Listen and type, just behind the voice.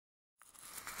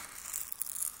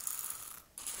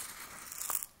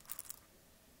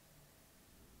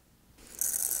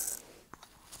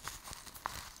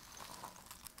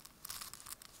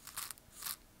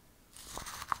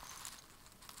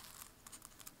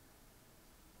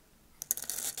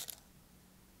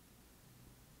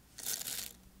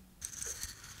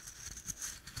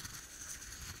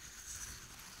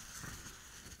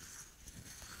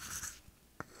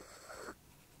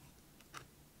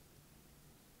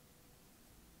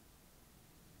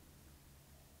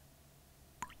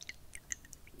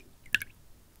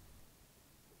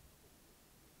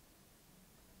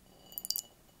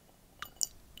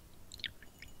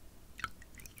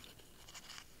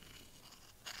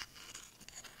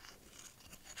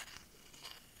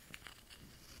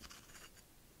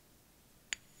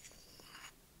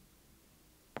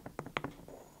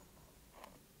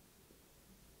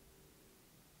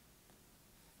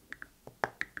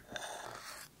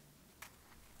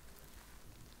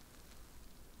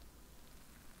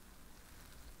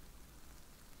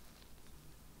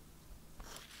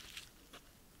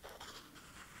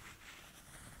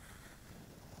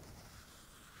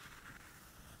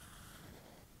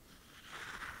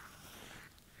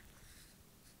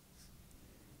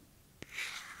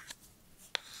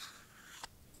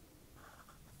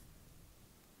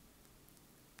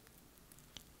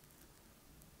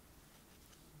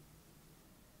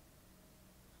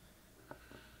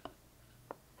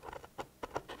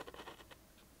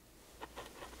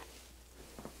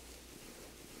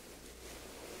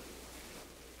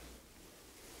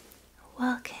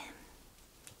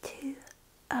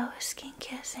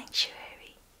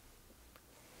sanctuary.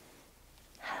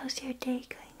 How's your day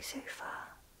going so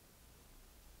far?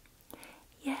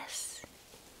 Yes,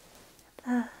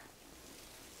 the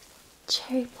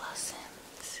cherry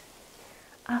blossoms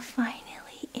are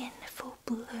finally in full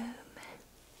bloom.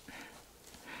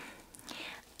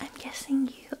 I'm guessing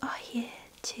you are here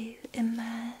to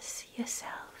immerse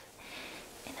yourself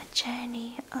in a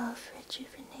journey of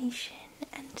rejuvenation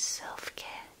and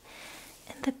self-care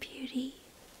in the beauty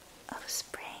of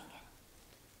spring.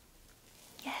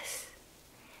 Yes,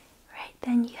 right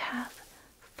then you have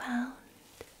found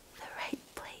the right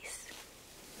place.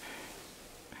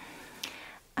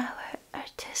 Our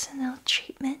artisanal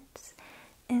treatments,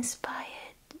 inspired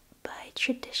by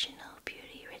traditional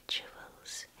beauty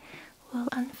rituals, will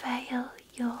unveil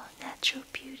your natural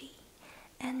beauty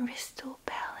and restore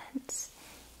balance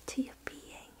to your being.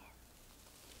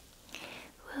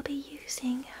 We'll be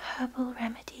using herbal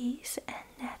remedies and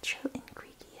natural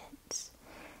ingredients,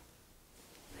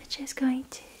 which is going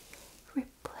to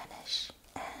replenish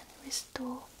and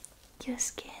restore your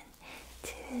skin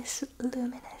to this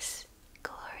luminous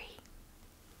glory.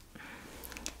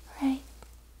 Right?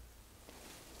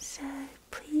 So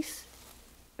please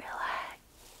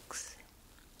relax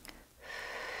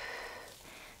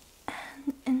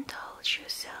and indulge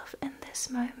yourself in this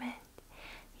moment.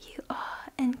 You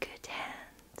are in good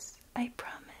hands, I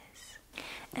promise.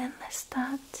 And let's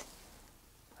start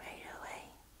right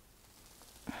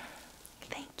away.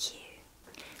 Thank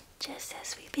you. Just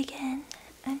as we begin,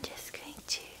 I'm just going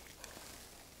to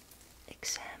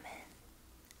examine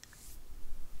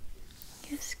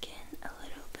your skin a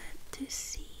little bit to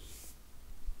see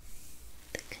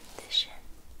the condition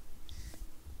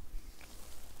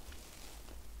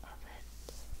of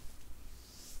it.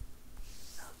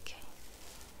 Okay,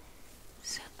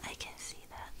 so I can see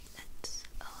that it's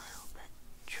a little bit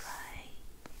dry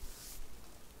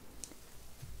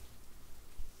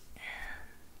and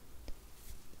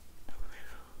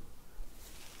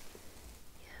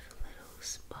you have little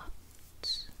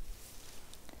spots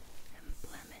and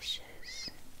blemishes,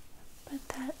 but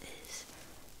that is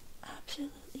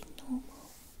absolutely normal.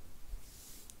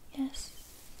 Yes,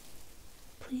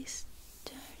 please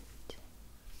don't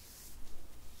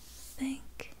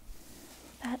think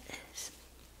that is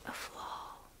a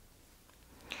flaw,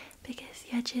 because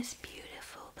you're just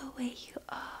beautiful the way you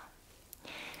are.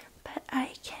 But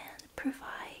I can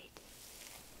provide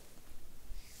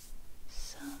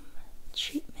some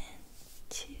treatment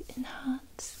to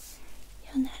enhance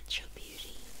your natural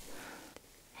beauty.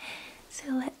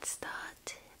 So let's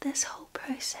start this whole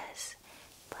process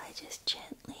by just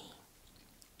gently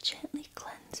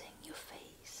cleansing your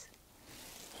face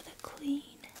with a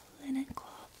clean linen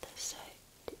cloth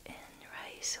soaked in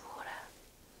rice water.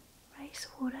 Rice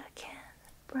water can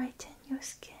brighten your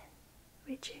skin,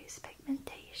 reduce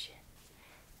pigmentation,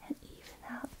 and even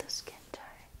out the skin tone.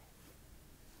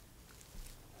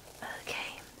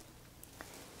 Okay,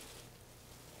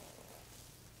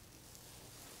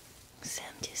 so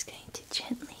I'm just going to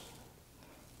gently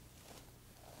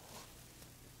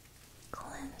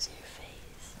cleanse your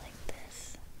face like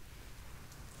this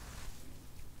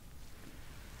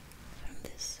from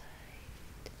this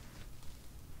side.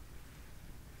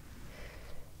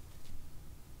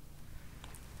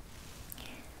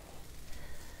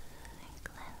 And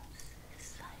cleanse this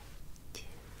side too.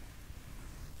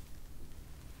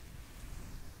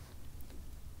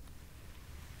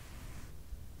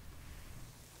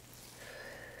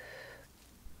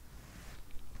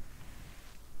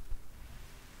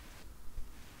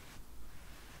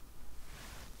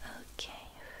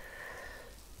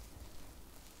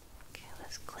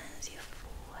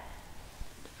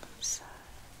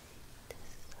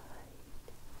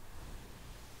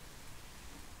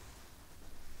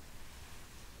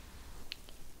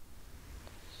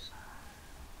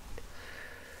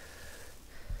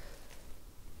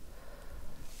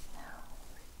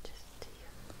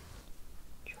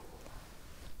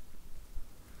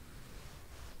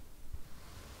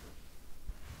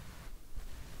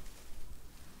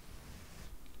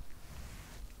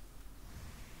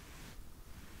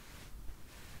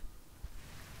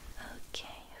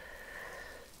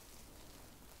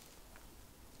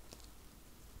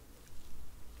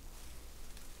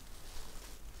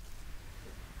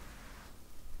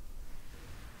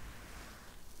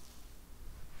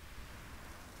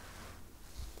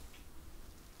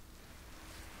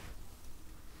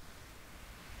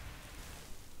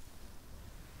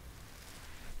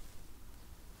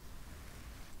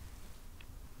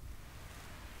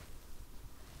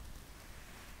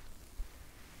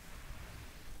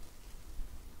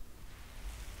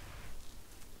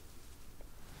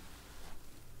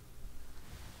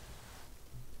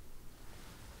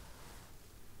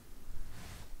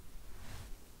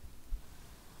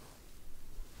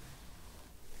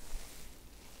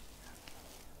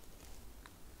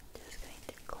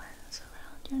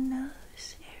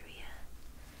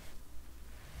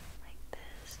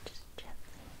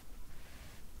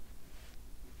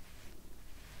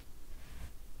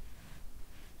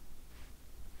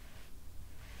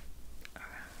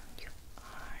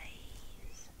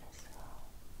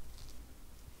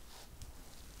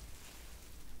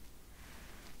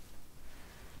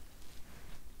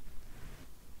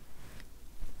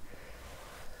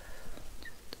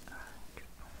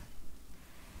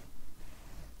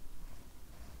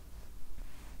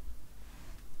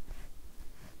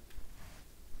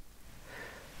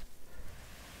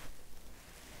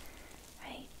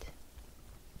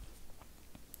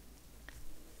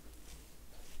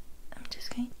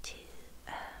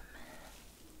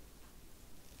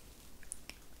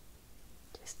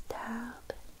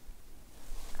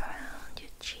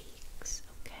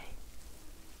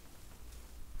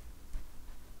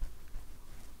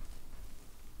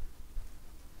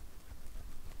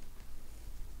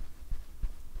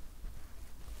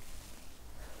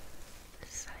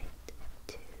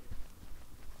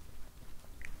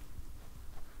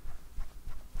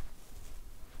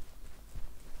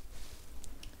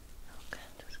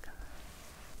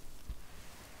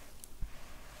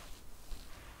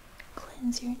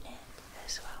 lightens your neck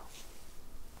as well.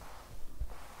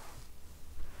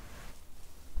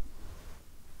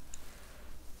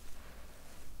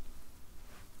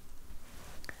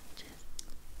 Just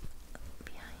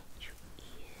behind your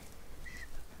ears,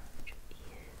 around your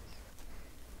ears.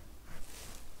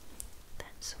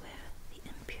 That's where the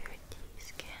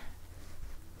impurities can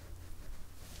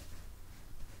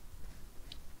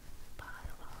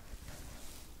pile up.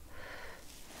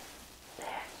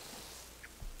 There.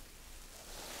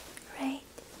 Right.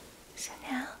 So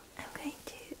now I'm going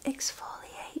to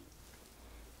exfoliate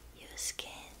your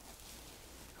skin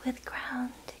with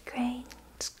ground grain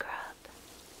scrub.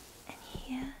 And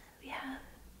here we have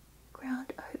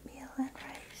ground oatmeal and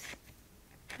rice,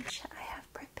 which I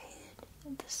have prepared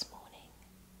this morning.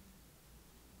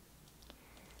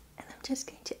 And I'm just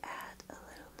going to add a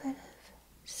little bit of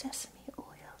sesame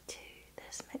oil to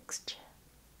this mixture.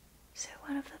 So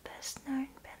one of the best known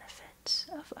benefits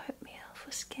of oatmeal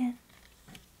for skin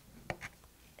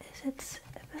is its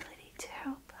ability to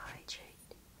help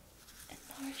hydrate and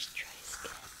nourish dry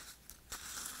skin.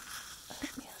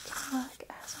 Oatmeal can work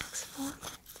as an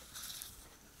exfoliant,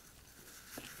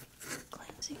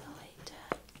 cleansing away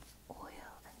dirt,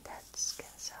 oil and dead skin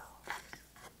cells.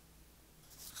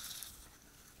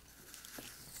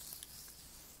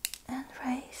 And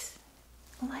rice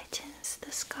lightens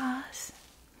the scars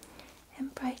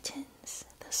and brightens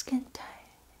the skin tone.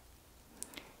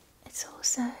 It's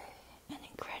also an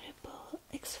incredible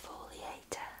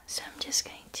exfoliator, so I'm just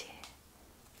going to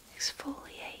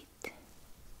exfoliate your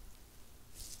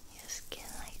skin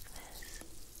like this.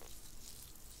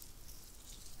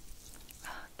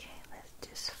 Okay, let's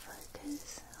just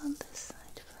focus on this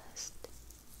side first.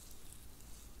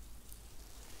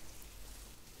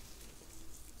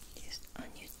 Just on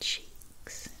your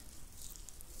cheeks.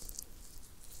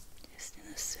 Just in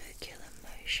a circular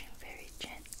motion, very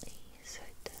gently, so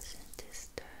it doesn't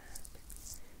disturb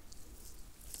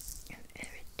and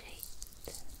irritate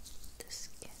the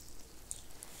skin.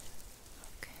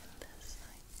 Okay, on this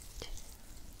side too.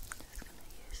 I'm just going to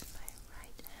use my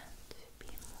right hand to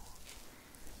be more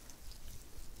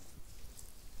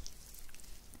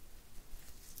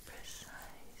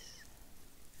precise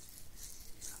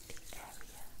on the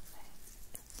area that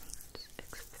needs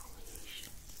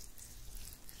exfoliation.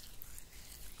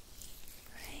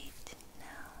 Right,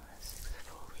 now let's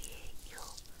exfoliate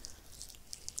your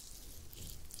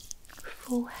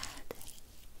forehead.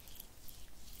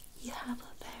 You have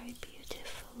a very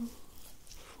beautiful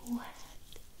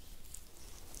forehead.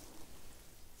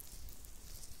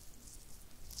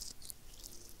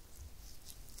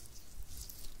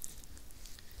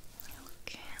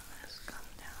 Okay, let's come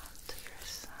down to your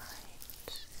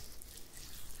sides.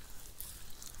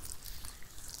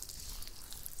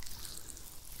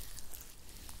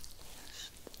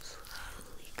 Just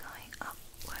slowly going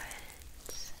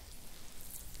upwards.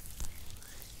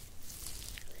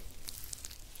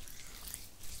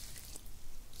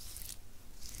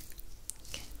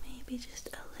 Okay, maybe just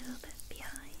a little bit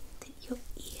behind your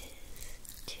ears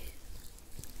too.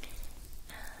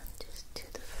 And just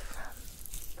to the front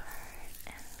part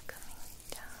and coming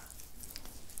down.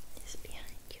 Just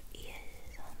behind your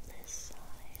ears on this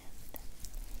side.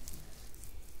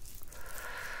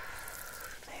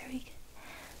 Very good.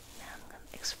 Now I'm going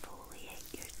to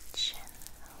exfoliate your chin a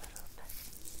little bit.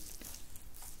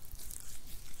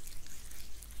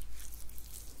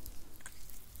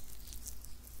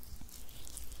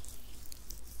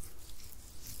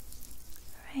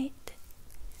 Right.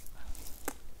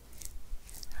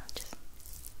 Now just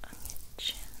on your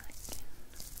chin again.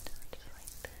 Just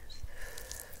like this.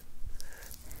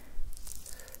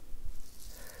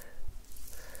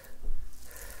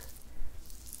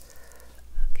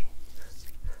 Okay.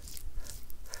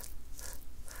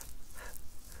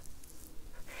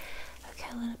 Okay,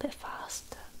 a little bit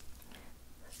faster.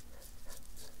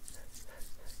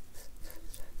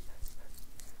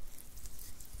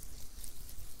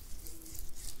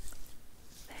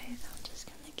 There you go. I'm just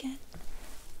gonna get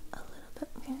a little bit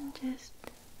more, just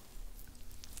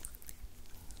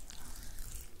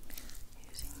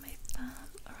using my palm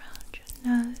around your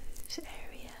nose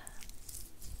area.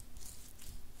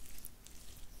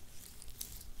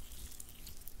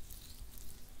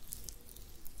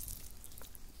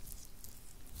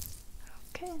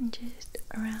 Okay, and just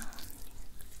around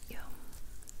your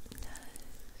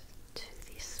nose to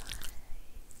the side.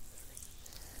 Like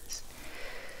this.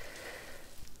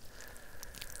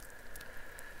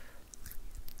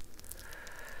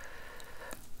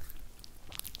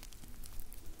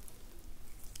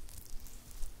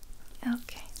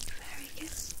 Okay, very good.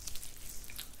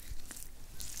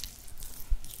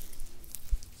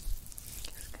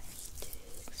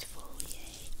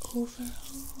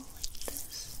 overall like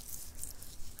this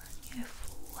on your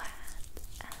forehead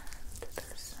and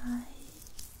the sides.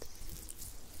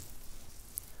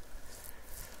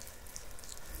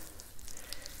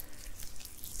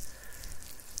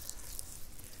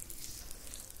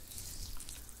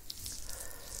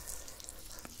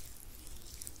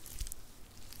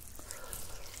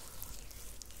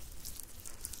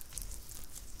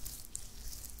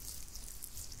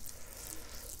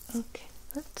 Okay,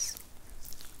 let's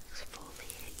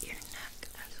exfoliate your neck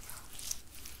as well.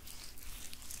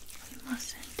 We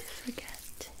mustn't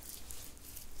forget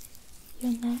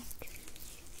your neck.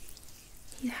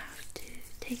 You have to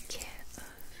take care of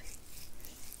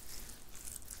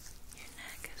your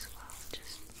neck as well,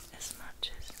 just as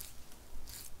much as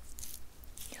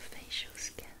your facial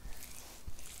skin.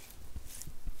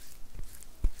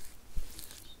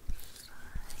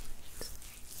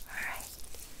 Alright.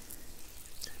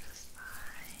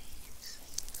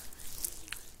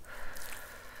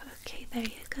 Okay, there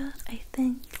you go. I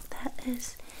think that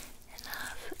is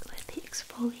enough with the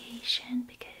exfoliation,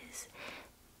 because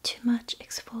too much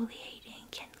exfoliating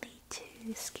can lead to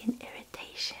skin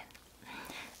irritation,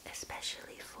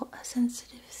 especially for a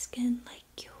sensitive skin like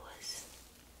yours.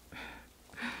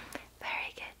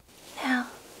 Very good. Now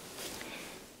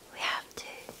we have to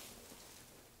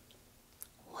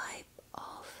wipe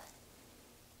off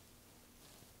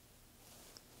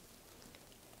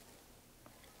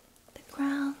the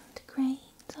ground grains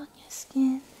on your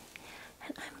skin,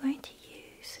 and I'm going to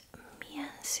use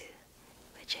miansu,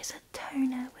 which is a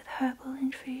toner with herbal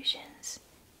infusions,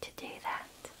 to do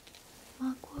that.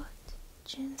 Mugwort,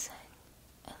 ginseng,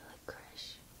 and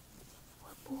licorice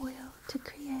will boil to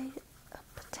create a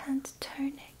potent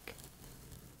tonic.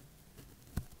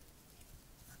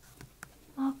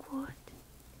 Mugwort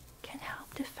can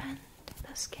help defend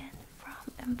the skin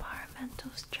from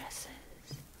environmental stresses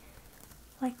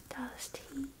like dust,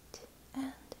 heat,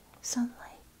 and sunlight.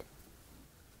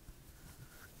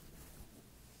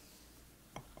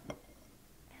 And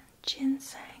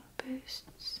ginseng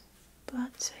boosts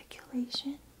blood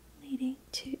circulation, leading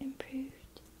to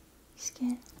improved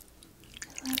skin,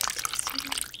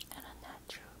 elasticity, and a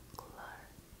natural glow.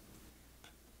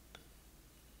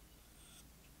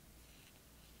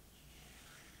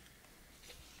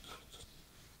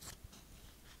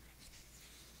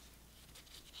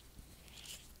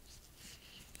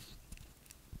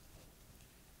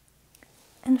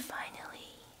 And finally,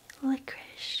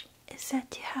 licorice is said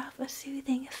to have a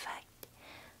soothing effect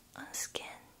on skin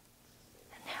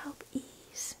and help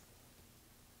ease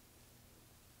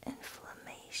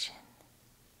inflammation.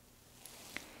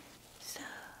 So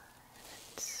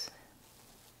it's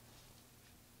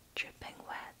dripping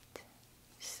wet,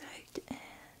 soaked in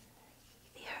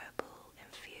the herbal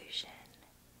infusion.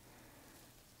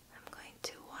 I'm going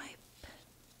to wipe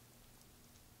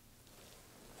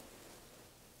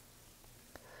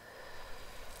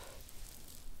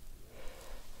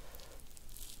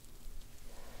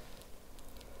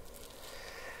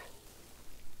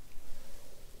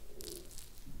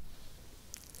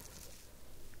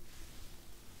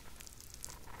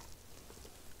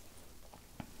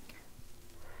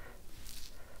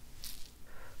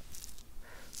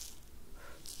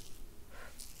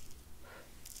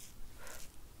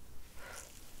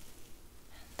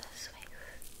this way.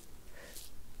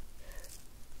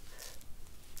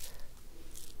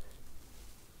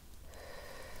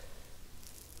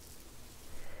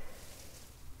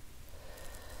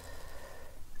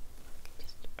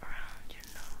 Just around your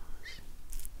nose.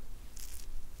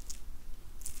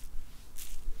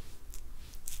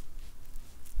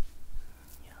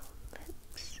 Your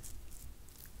lips.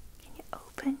 Can you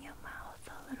open your mouth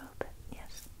a little bit?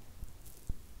 Yes.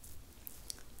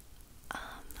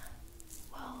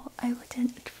 Well, I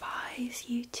wouldn't advise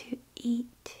you to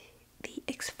eat the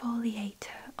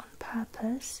exfoliator on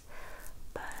purpose,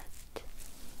 but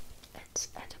it's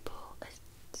edible.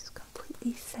 It's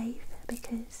completely safe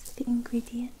because the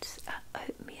ingredients are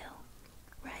oatmeal,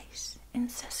 rice, and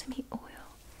sesame oil.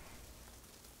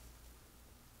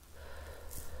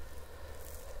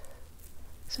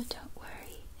 So don't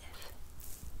worry if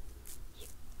you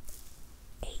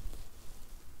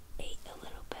ate a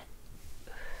little bit.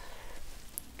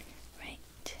 Right,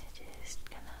 just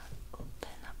gonna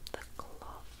open up the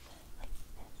cloth like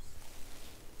this.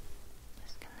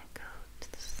 Just gonna go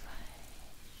to the side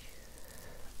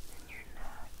and your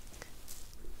neck.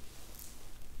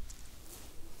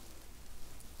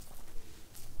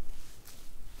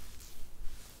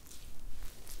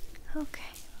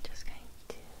 Okay, I'm just going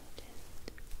to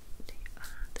take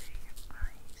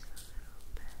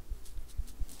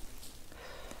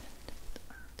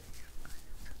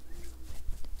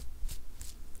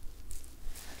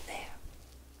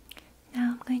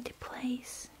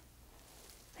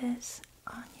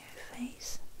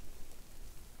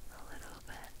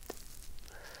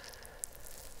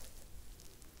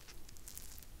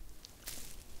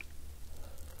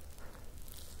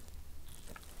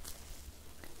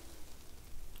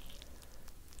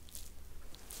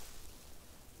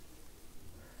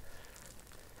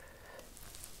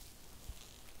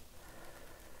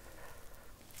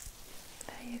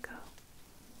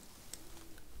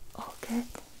good.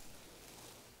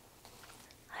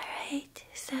 Alright,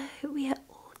 so we are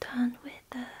all done with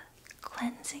the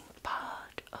cleansing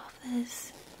part of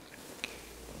this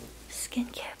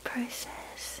skincare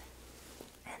process,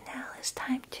 and now it's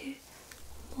time to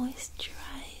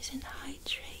moisturize and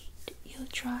hydrate your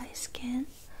dry skin,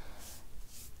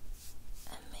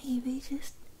 and maybe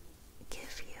just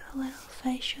give you a little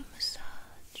facial massage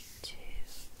to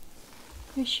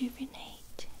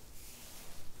rejuvenate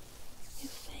your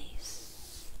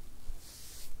face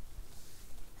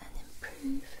and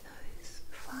improve those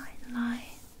fine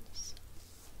lines,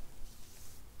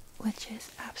 which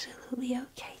is absolutely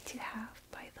okay to have,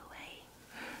 by the way.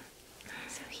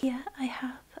 So here I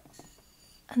have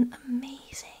an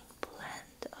amazing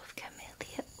blend of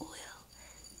camellia oil,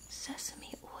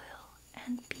 sesame oil,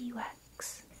 and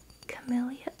beeswax.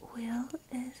 Camellia oil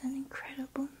is an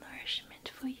incredible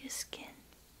nourishment for your skin.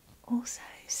 Also,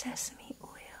 sesame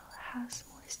oil has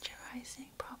moisturizing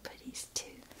properties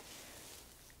too.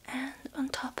 And on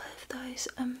top of those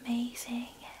amazing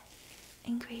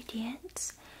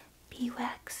ingredients,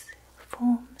 beeswax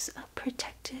forms a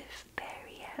protective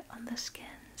barrier on the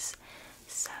skin's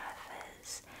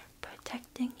surface,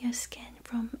 protecting your skin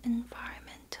from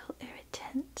environmental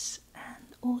irritants and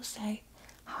also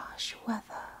harsh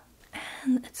weather.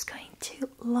 And it's going to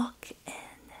lock in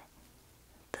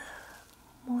the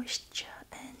moisture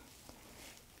and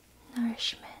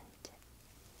nourishment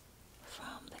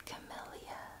from the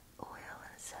camellia oil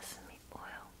and sesame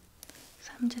oil.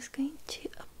 So I'm just going to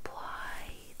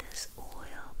apply this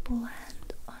oil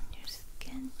blend on your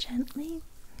skin gently,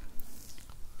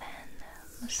 then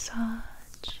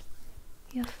massage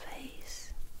your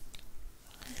face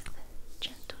with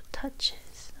gentle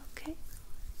touches, okay?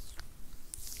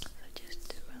 So just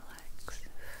to relax.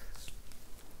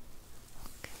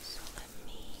 Okay, so let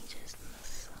me just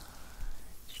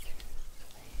massage your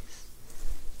face.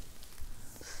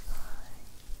 Massage.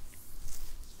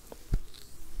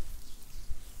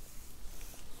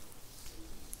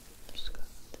 Just go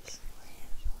this way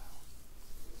as well.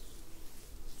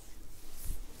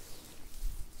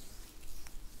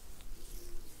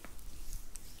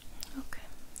 Okay,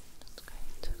 that's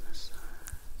going to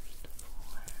massage the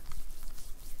forehead.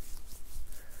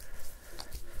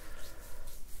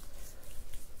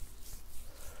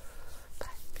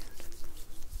 Back.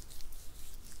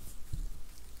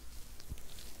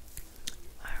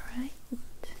 Alright.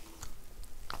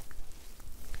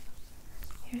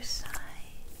 Your side.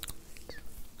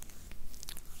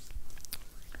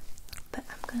 But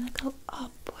I'm gonna go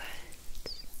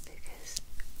upwards because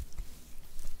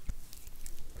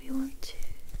we want to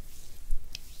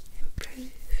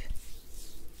improve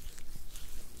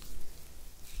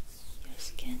your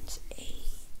skin's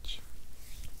age.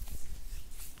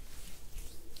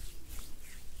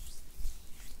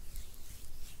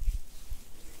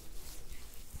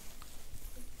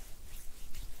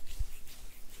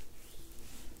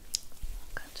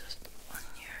 Okay, just on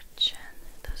your chin.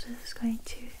 This is going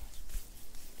to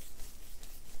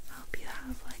help you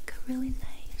have like a really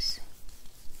nice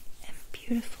and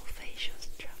beautiful facial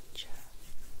structure,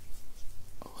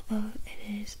 although it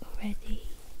is already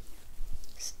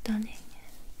stunning.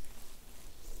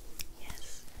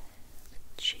 Yes, the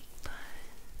cheekbones,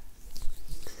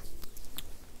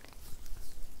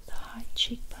 the high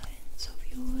cheekbones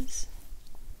of yours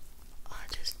are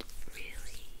just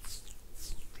really,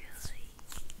 really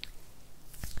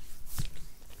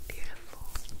beautiful.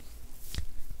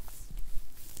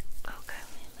 Okay,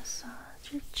 let me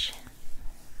massage your chin.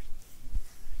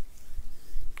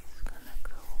 It's gonna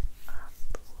go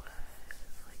upward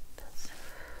like this,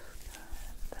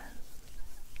 and then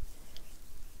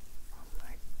one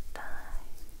more time.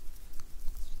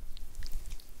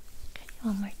 Okay,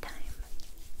 one more time.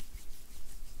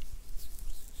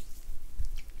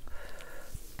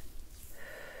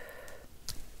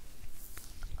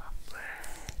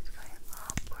 Upwards, going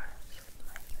upwards with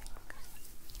my fingers.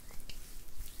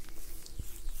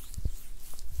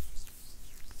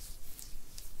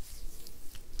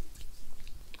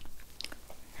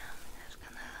 Now I'm just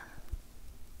gonna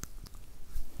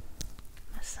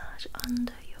massage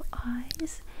under your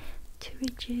eyes to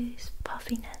reduce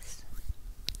puffiness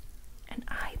and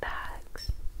eye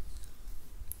bags,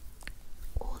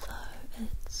 although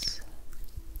it's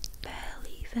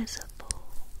barely visible.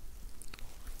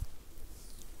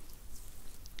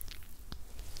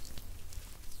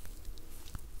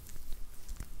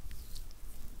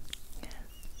 Yes.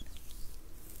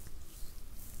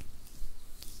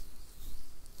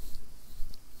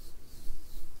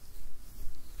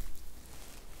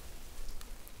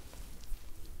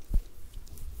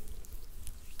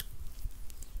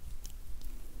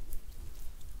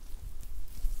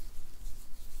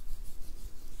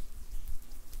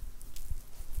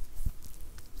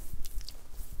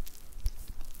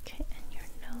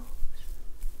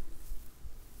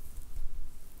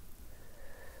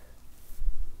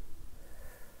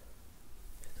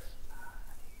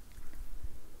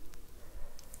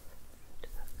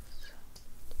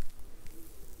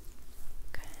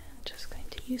 just going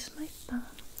to use my thumb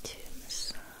to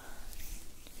massage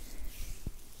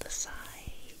the side.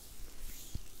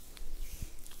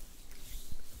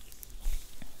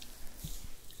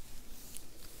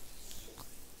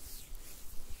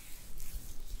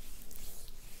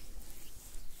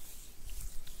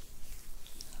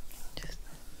 Just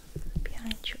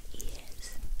behind your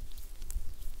ears.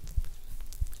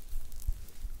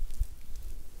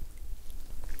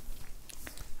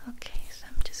 Okay, so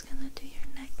I'm just gonna do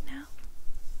your neck now.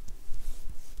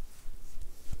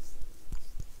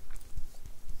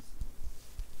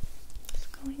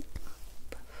 Just going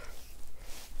up.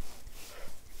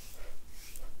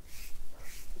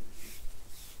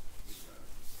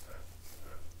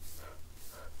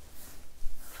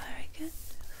 Very good.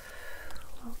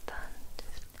 Well done.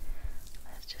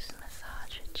 Let's just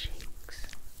massage your cheeks.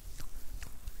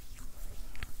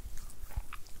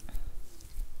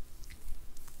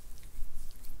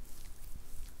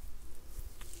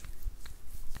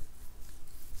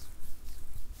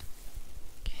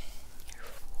 Okay, your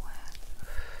forehead.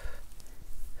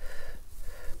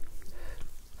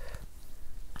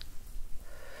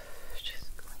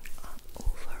 Just going up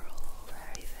overall,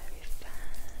 very, very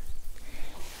fast.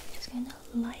 I'm just going to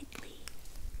lightly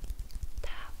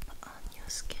tap on your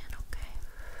skin, okay?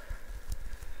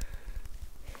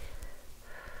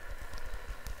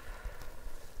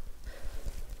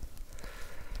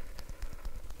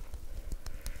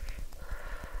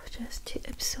 Just to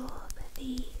absorb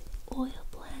the oil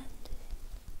blend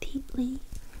deeply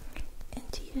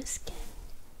into your skin,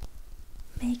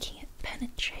 making it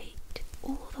penetrate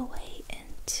all the way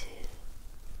into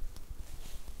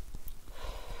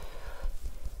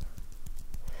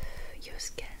your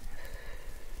skin.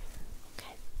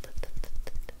 Okay.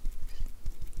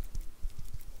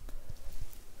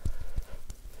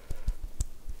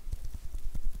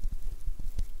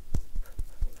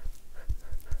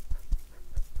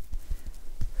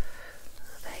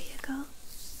 There you go.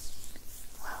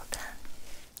 Well done.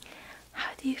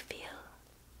 How do you feel?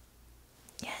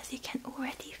 Yes, you can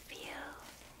already feel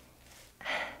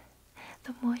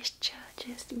the moisture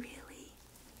just really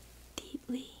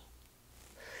deeply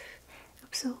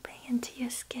absorbing into your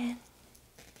skin.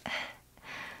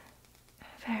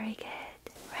 Very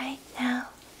good. Right now,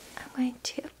 I'm going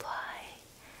to apply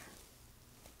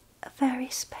a very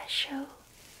special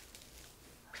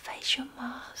facial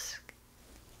mask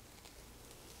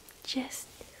just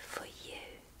for you.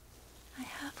 I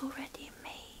have already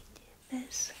made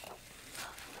this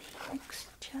lovely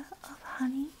mixture of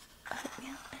honey,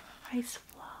 oatmeal, and rice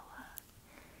flour.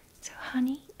 So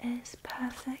honey is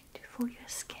perfect for your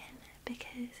skin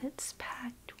because it's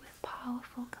packed with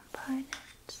powerful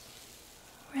components.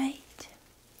 Right?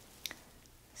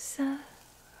 So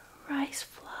rice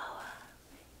flour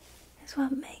is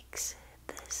what makes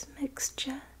this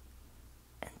mixture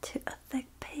into a thick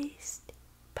paste,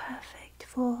 perfect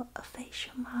for a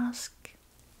facial mask.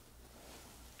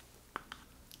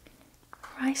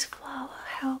 Rice flour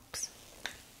helps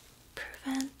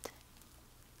prevent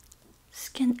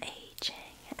skin aging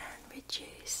and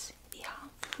reduce the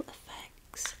harmful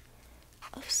effects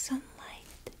of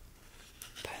sunlight,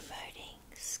 promoting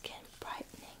skin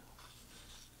brightening.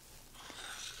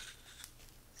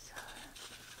 So,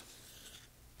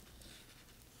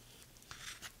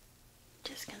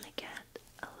 just gonna get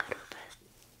a little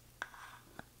bit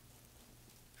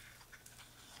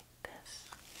like this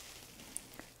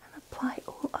and apply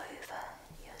all over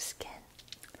your skin,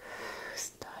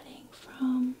 starting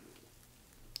from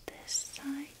this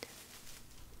side.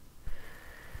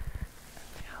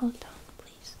 Hold on,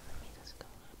 please. Let me just go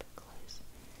a little bit closer.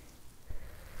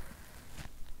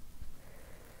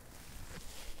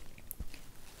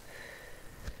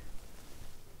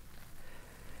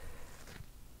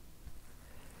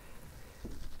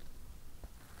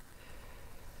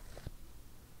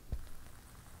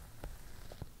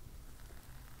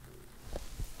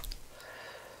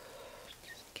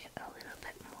 Just get a little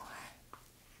bit more.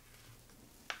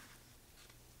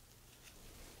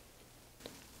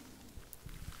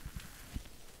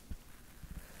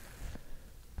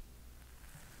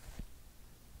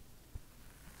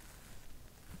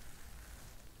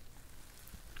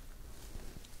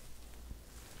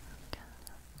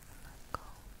 Go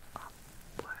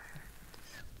upwards.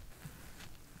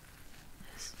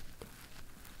 Just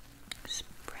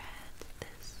spread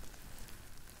this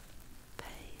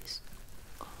paste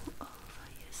all over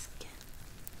your skin.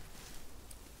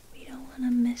 We don't want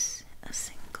to miss a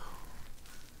single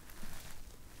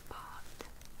part.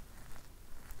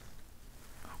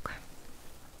 Okay.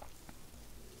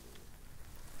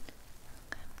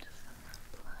 I'm just gonna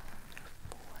apply on your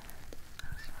forehead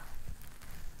as well.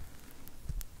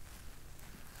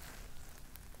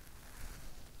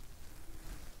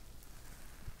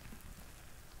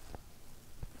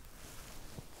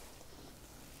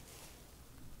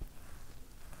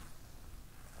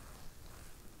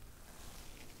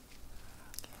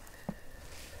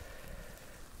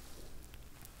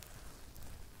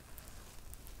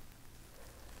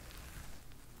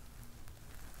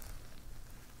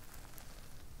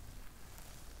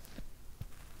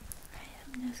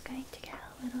 just going to get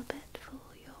a little bit for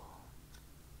your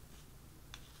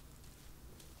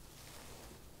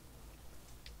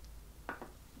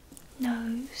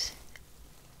nose.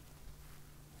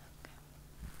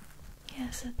 Okay.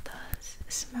 Yes, it does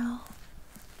smell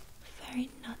very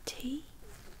nutty.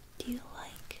 Do you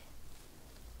like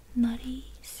nutty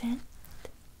scent?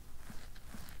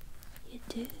 You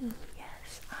do,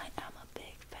 yes. I am a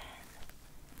big fan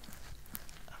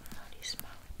of nutty smell.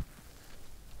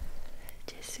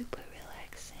 It is super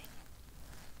relaxing,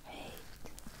 right?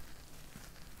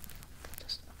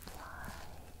 Just apply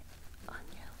on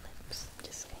your lips. I'm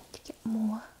just going to get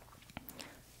more.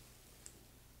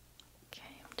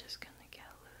 Okay, I'm just gonna get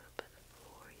a little bit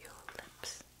for your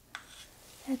lips.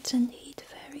 It's indeed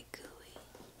very gooey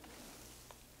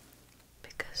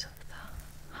because of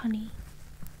the honey.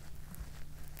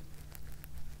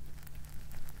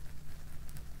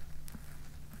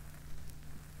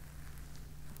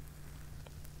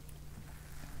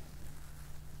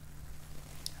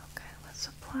 Okay, let's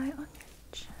apply on your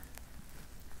chin.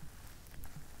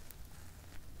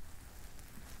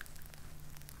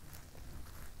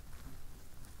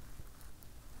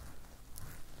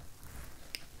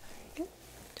 Very good.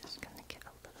 Just gonna get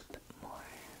a little bit more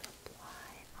and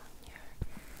apply on your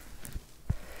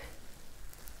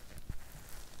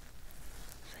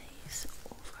face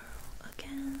over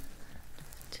again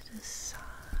to the side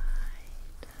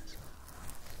as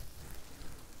well.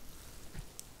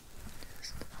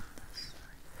 Just on the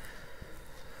side.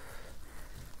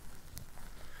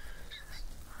 Just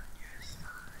on your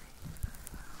side as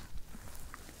well.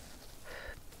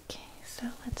 Okay, so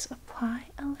let's apply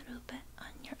a little bit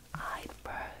on your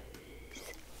eyebrows.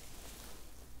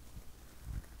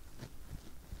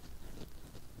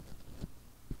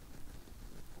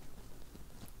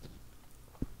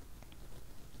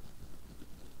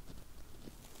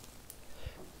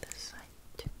 This side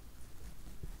too.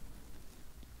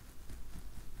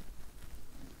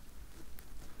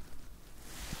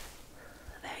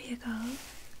 There you go.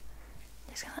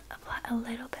 Just gonna apply a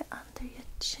little bit under your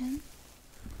chin,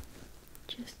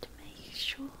 just to make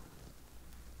sure.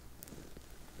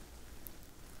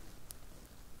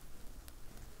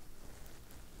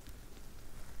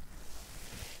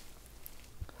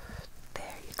 There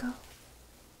you go.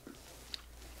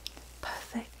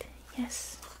 Perfect.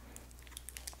 Yes.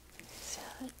 So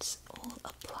it's all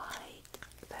applied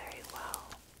very well.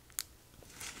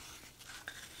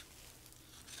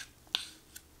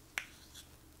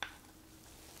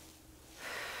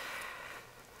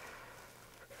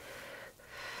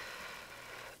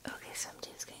 Okay, so I'm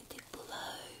just going to blow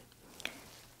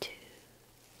to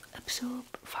absorb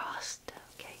fast.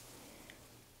 Okay.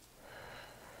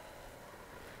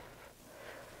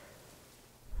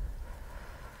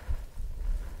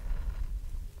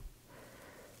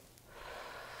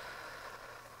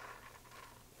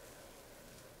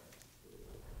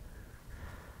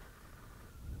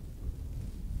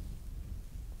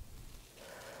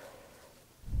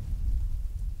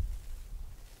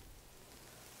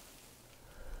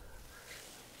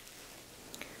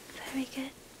 Very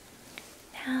good.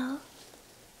 Now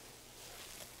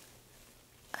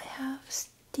I have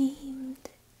steamed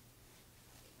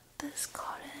this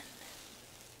cotton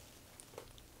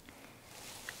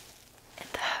in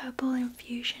the herbal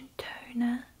infusion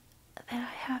toner that I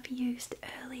have used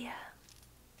earlier.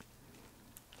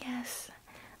 Yes,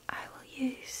 I will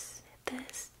use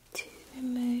this to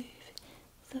remove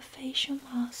the facial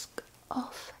mask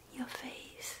off your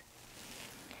face.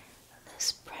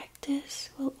 This practice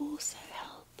will also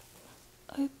help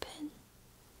open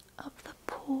up the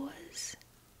pores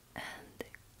and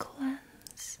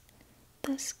cleanse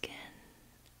the skin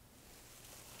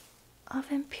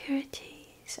of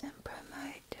impurities and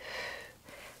promote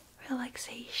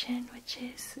relaxation, which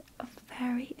is a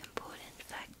very important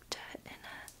factor in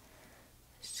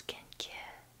a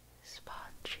skincare spa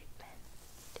treatment.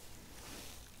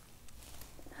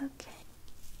 Okay,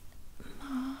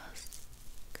 mask.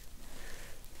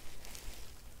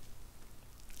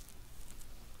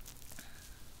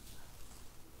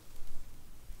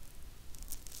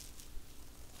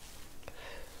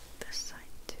 This side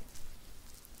too.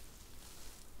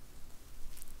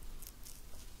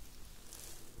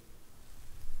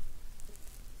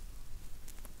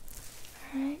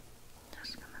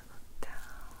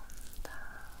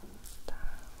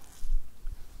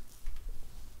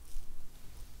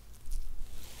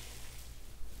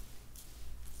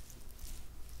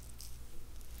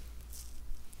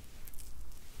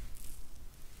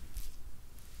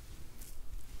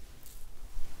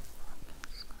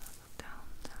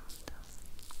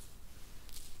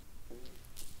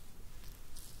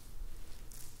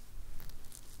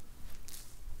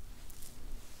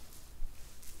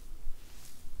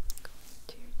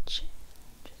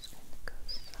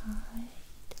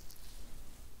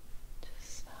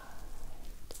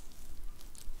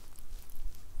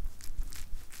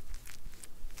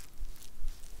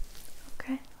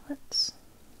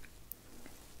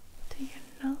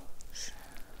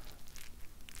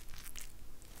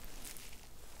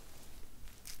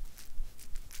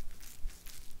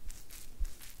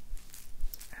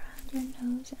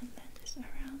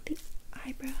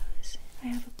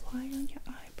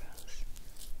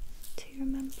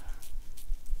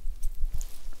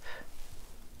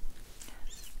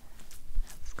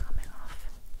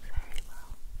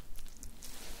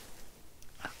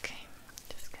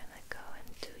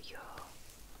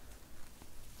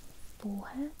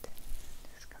 forehead.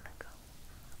 Just gonna go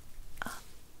up,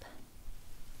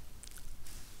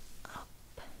 up,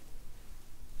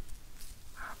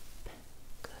 up.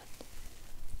 Good.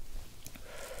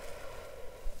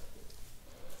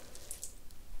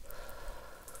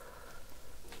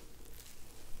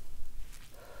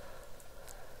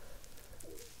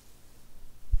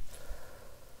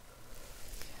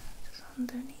 Just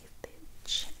underneath the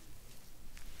chin.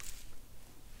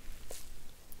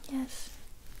 Yes,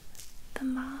 the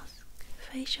mask,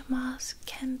 facial mask,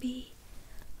 can be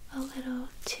a little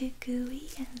too gooey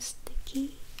and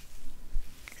sticky,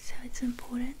 so it's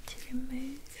important to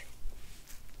remove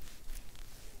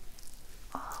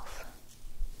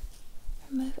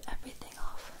everything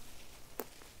off.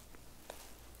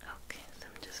 Okay, so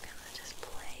I'm just gonna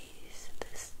place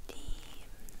the steam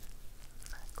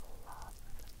cloth.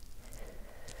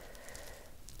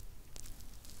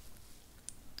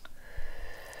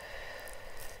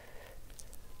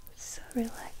 So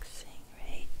relaxing,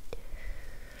 right?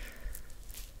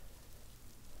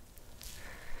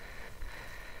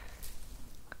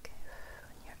 Okay,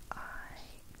 on your eye.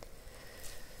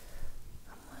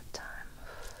 One more time.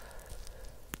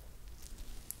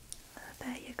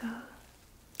 There you go.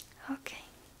 Okay,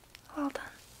 well done.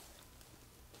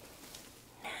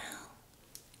 Now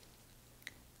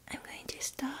I'm going to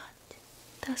start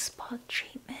the spot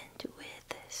treatment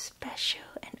with special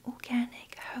and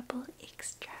organic herbal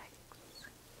extracts.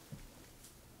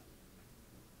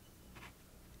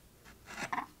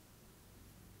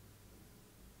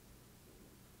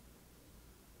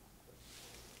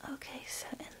 Okay, so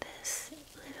in this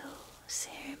little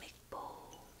ceramic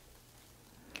bowl,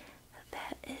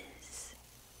 there is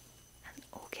an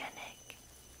organic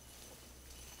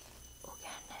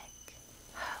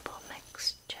herbal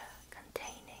mixture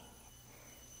containing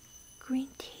green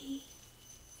tea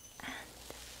and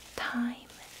thyme,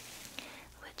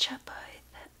 which are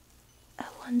both a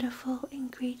wonderful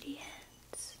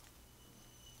ingredients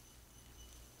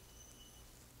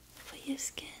for your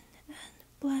skin and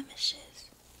blemishes.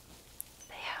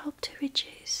 They help to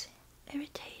reduce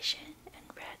irritation and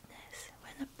redness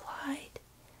when applied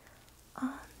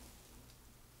on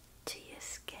to your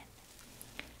skin.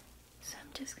 So I'm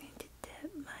just going to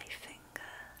dip my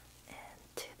finger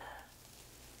into the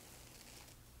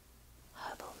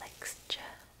herbal mixture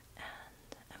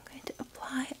and I'm going to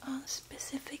apply on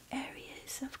specific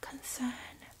areas of concern.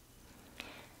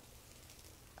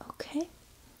 Okay,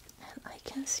 and I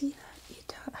can see that you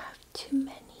don't have too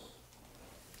many,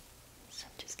 so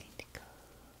I'm just going to go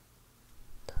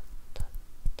dot, dot,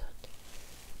 dot.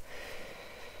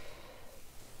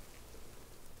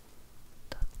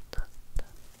 Dot, dot, dot.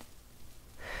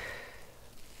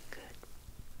 Good.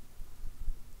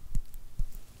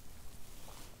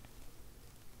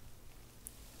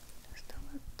 Just a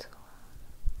little.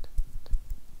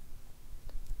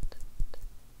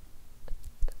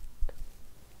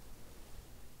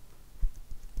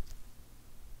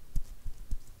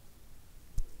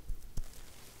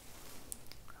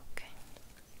 Okay.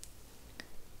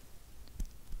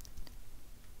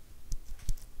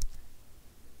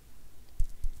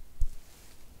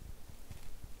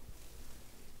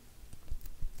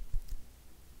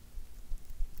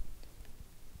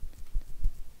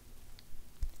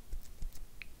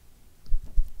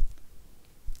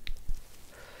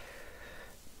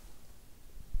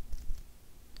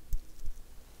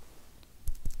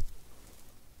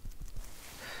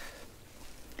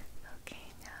 Okay,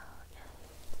 now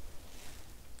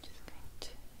just going to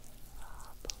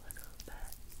rub a little bit.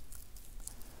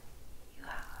 You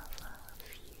have a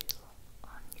few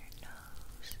on your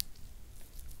nose.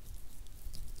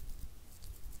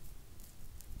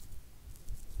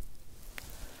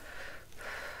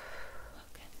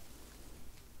 Okay.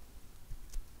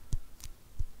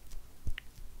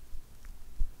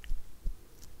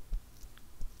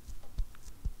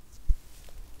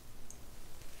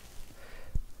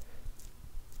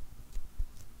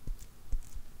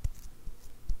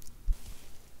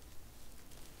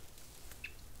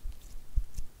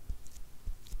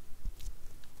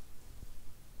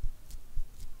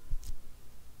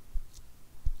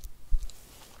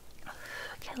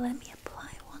 Okay, let me apply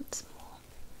once more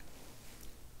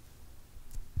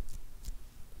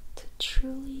to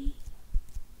truly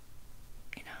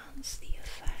enhance the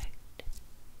effect.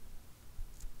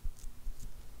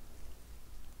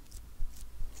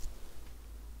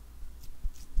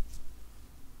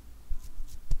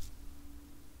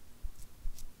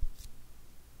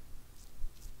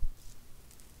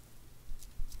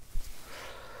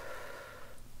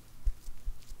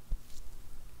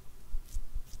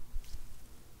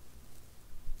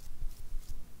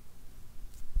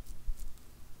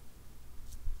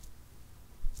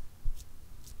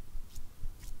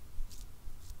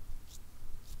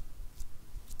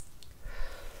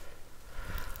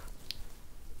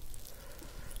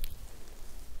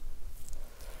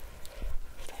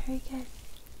 very good.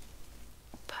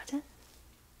 Pardon?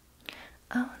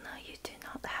 Oh no, you do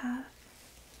not have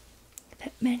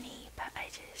that many, but I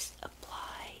just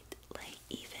applied like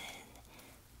even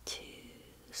to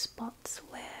spots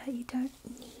where you don't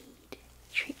need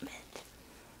treatment.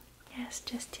 Yes,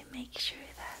 just to make sure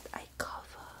that I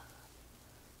cover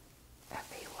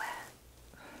everywhere.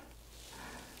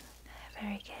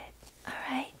 Very good.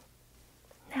 Alright,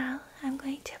 now I'm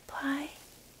going to apply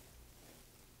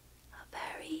a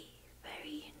very,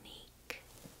 very unique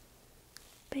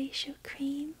facial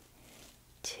cream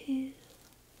to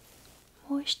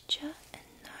moisture and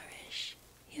nourish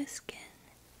your skin.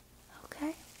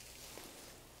 Okay?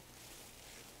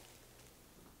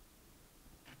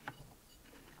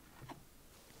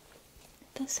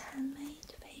 This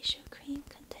handmade facial cream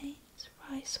contains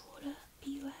rice water,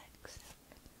 beeswax,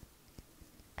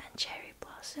 and cherry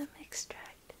blossom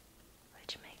extract,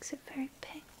 which makes it very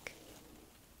pink.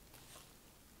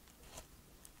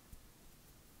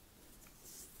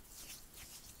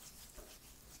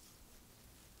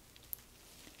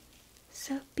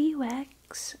 So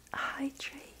beeswax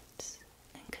hydrates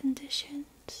and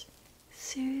conditions,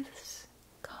 soothes,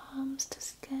 calms the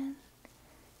skin.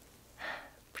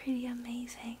 Pretty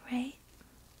amazing, right?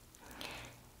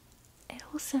 It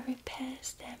also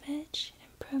repairs damage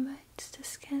and promotes the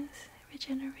skin's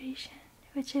regeneration,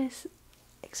 which is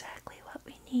exactly what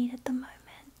we need at the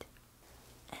moment.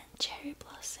 And cherry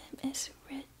blossom is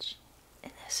rich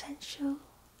in essential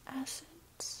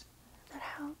acids that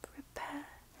help repair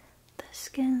the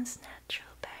skin's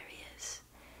natural barriers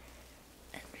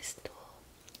and restore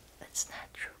its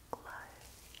natural glow.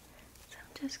 So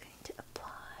I'm just going to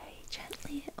apply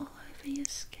gently all over your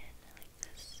skin like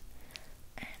this.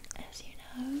 And as you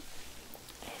know,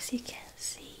 as you can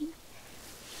see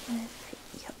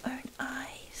with your own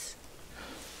eyes,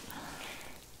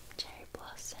 cherry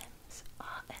blossoms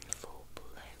are in full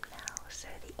bloom now, so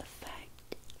the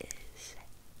effect is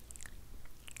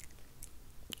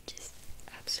just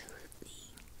absolutely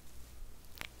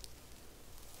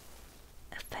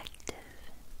effective,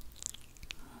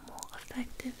 more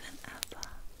effective than ever.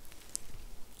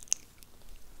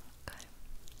 Okay.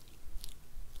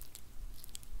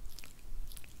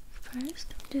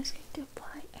 First, I'm just going to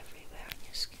apply everywhere on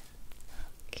your skin.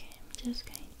 Okay, I'm just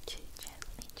going to gently.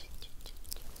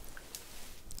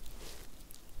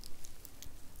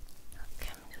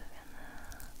 Okay, I'm just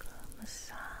gonna go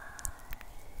massage.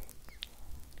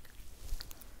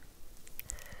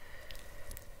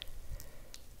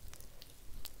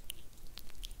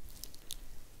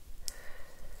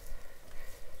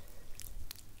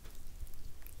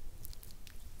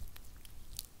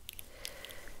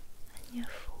 And your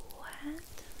forehead.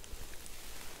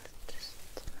 Just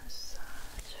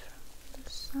massage from the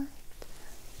side.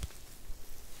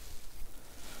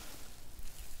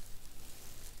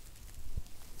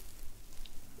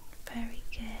 Very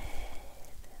good.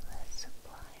 Let's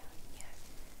apply on your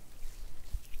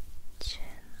chin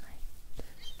like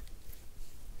this.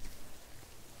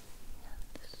 On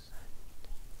this side.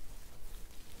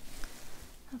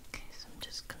 Okay, so I'm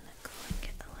just gonna go and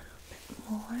get a little bit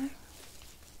more.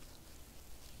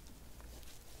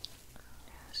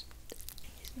 Just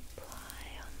apply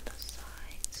on the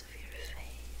sides of your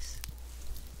face.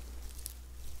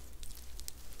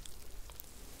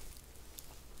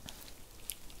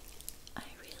 I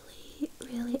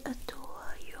really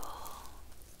adore your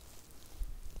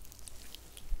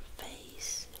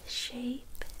face shape.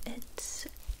 It's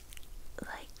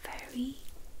like very,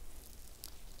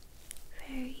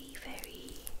 very,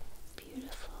 very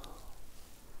beautiful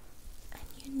and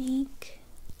unique.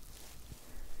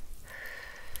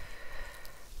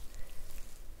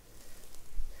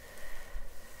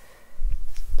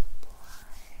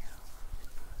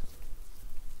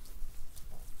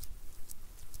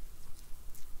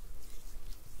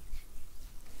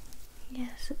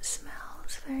 Yes, it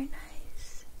smells very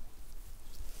nice.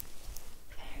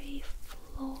 Very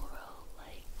floral,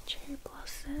 like cherry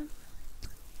blossom.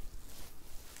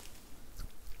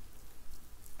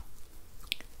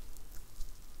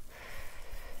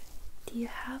 Do you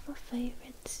have a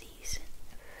favorite season?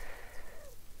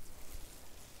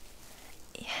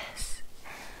 Yes,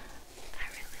 I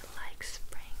really like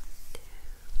spring too.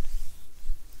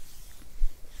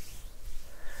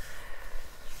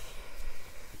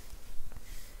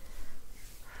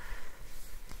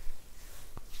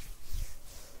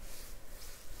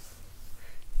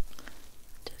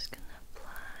 Just gonna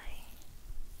apply.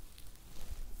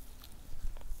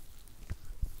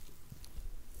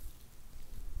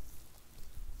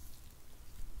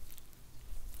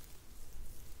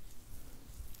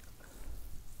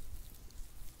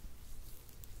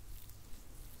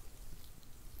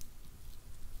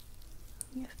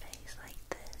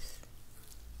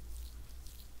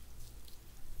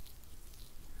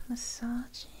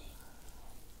 massaging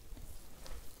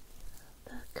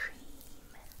the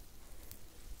cream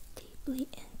deeply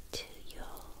into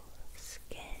your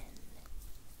skin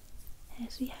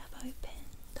as we have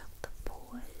opened up the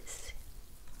pores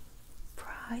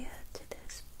prior to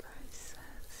this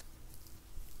process.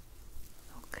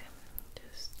 Okay,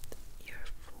 just your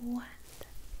forehead.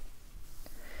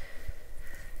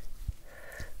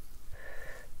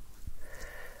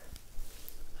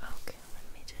 Okay,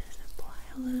 let me just apply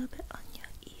a little bit on your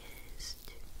ears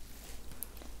too.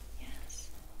 Yes,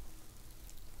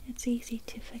 it's easy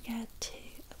to forget to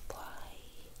apply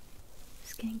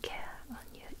skincare on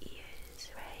your ears,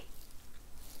 right?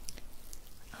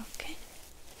 Okay,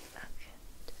 okay,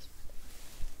 just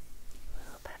a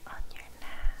little bit on your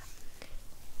neck.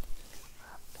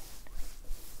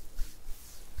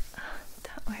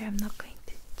 Don't worry, I'm not going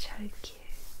to choke you.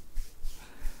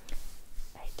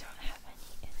 I don't have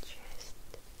any interest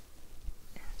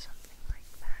in something like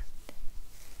that.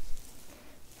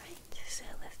 Right, so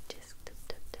let's just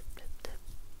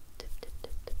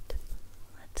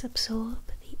let's absorb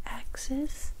the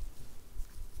excess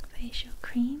facial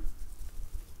cream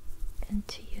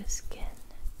into your skin.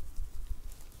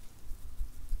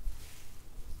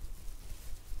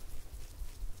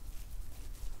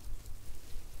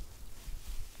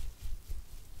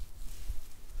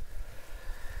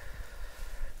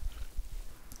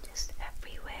 Just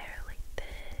everywhere like this.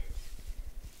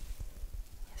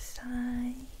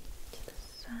 Side to the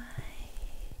side.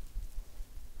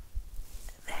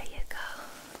 There you go.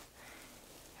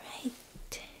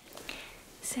 Right.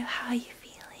 So how are you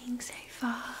feeling so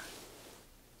far?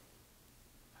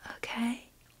 Okay.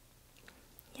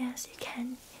 Yes, you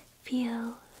can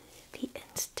feel the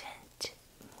instant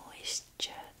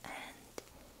moisture and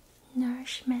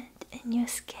nourishment in your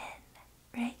skin,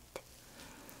 right?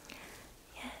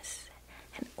 Yes,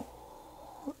 and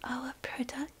all our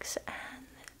products and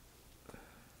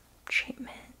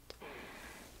treatment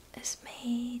is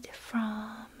made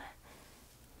from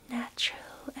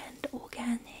natural and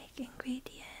organic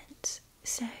ingredients,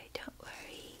 so don't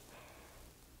worry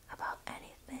about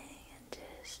anything and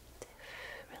just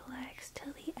relax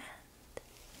till the end,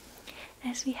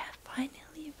 as we have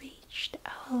finally reached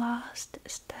our last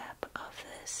step of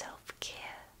the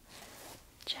self-care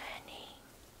journey.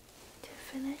 To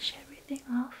finish everything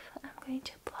off, I'm going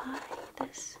to apply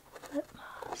this lip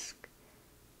mask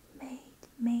made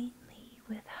mainly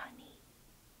with honey.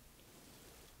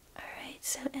 Alright,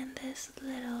 so in this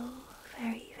little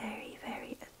very, very,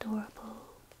 very adorable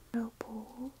little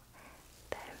bowl,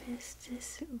 there is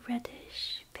this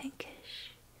reddish,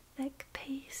 pinkish, thick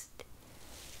paste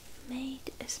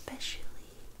made especially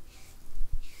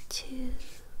to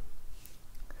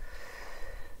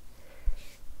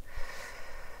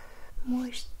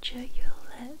moisture your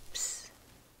lips.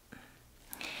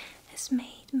 It's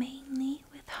made mainly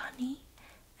with honey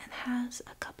and has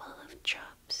a couple of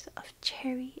drops of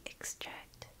cherry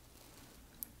extract.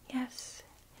 Yes,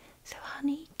 so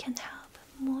honey can help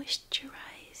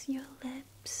moisturize your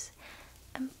lips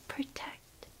and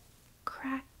protect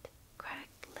cracked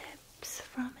lips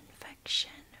from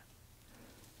infection.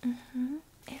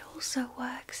 It also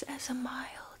works as a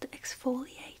mild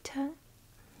exfoliator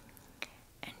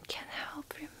and can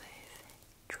help remove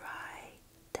dry,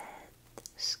 dead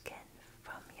skin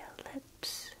from your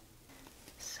lips.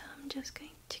 So I'm just going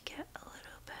to get a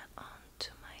little bit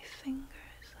onto my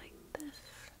fingers like this.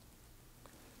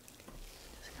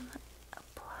 Just gonna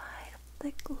apply a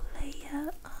thick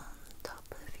layer on top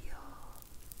of your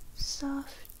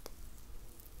soft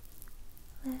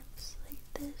lips like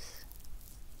this.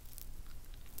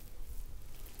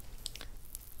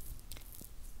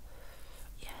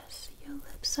 Yes, your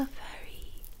lips are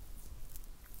very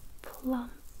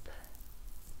plump,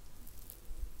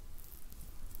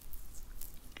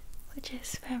 which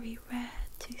is very rare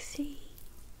to see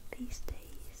these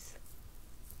days.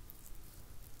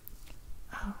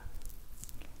 Oh,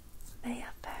 they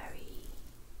are very,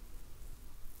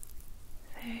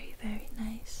 very, very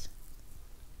nice.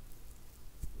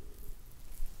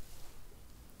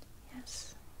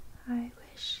 Yes, I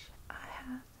wish I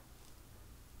had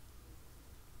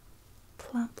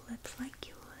plump lips like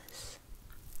yours.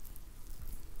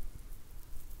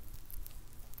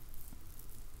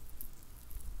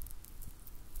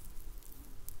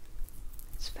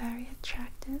 It's very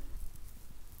attractive.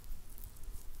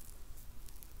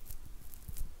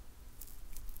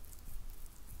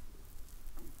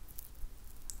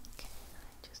 Okay,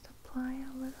 I just apply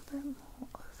a little bit more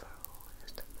overall,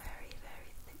 just a very,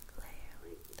 very thick layer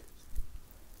like this.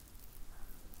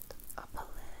 The upper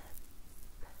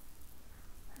lip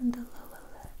and the lower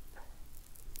lip.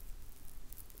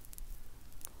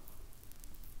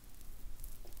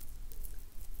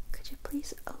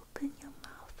 please open your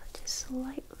mouth just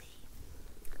slightly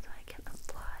so I can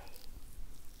apply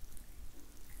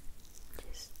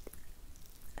just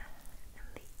in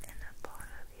the inner part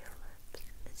of your lips.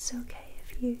 It's okay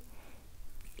if you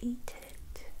eat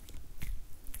it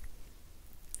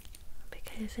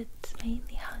because it's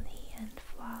mainly honey and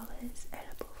flowers,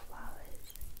 edible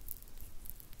flowers.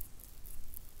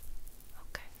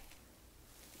 Okay,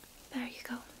 there you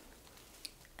go.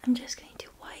 I'm just going to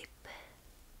wipe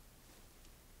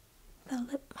the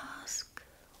lip mask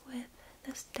with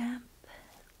this damp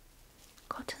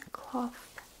cotton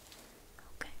cloth.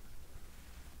 Okay.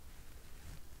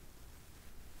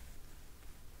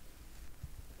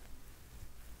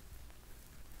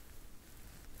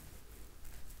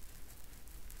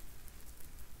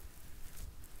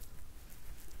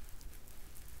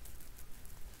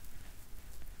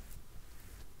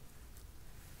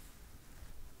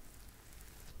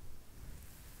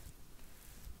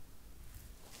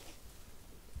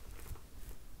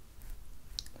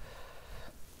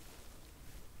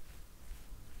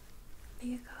 There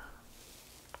you go.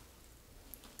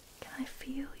 Can I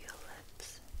feel your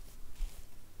lips?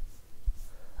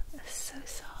 They're so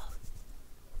soft.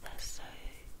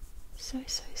 They're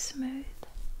so smooth.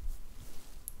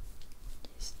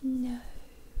 There's no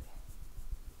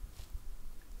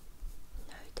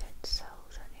dead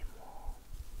cells anymore.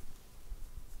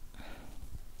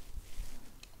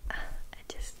 I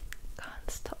just can't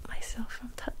stop myself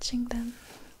from touching them.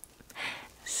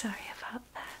 Sorry about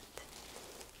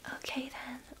that. Okay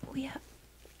then, we are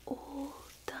all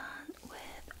done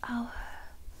with our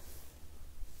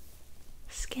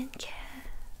skincare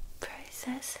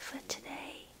process for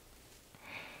today.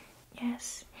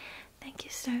 Yes, thank you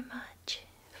so much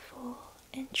for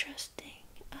entrusting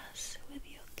us with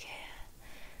your care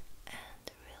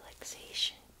and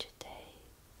relaxation today.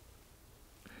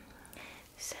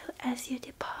 So as you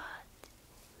depart,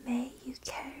 may you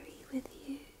carry with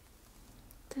you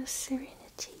the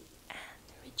serenity and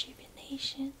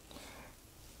rejuvenation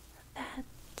that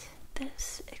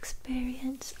this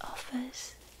experience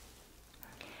offers,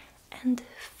 and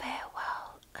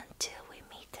farewell until we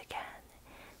meet again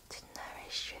to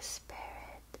nourish your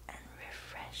spirit and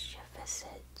refresh your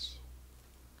visage.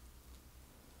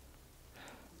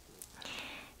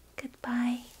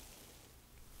 Goodbye.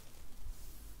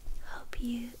 Hope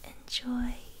you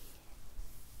enjoy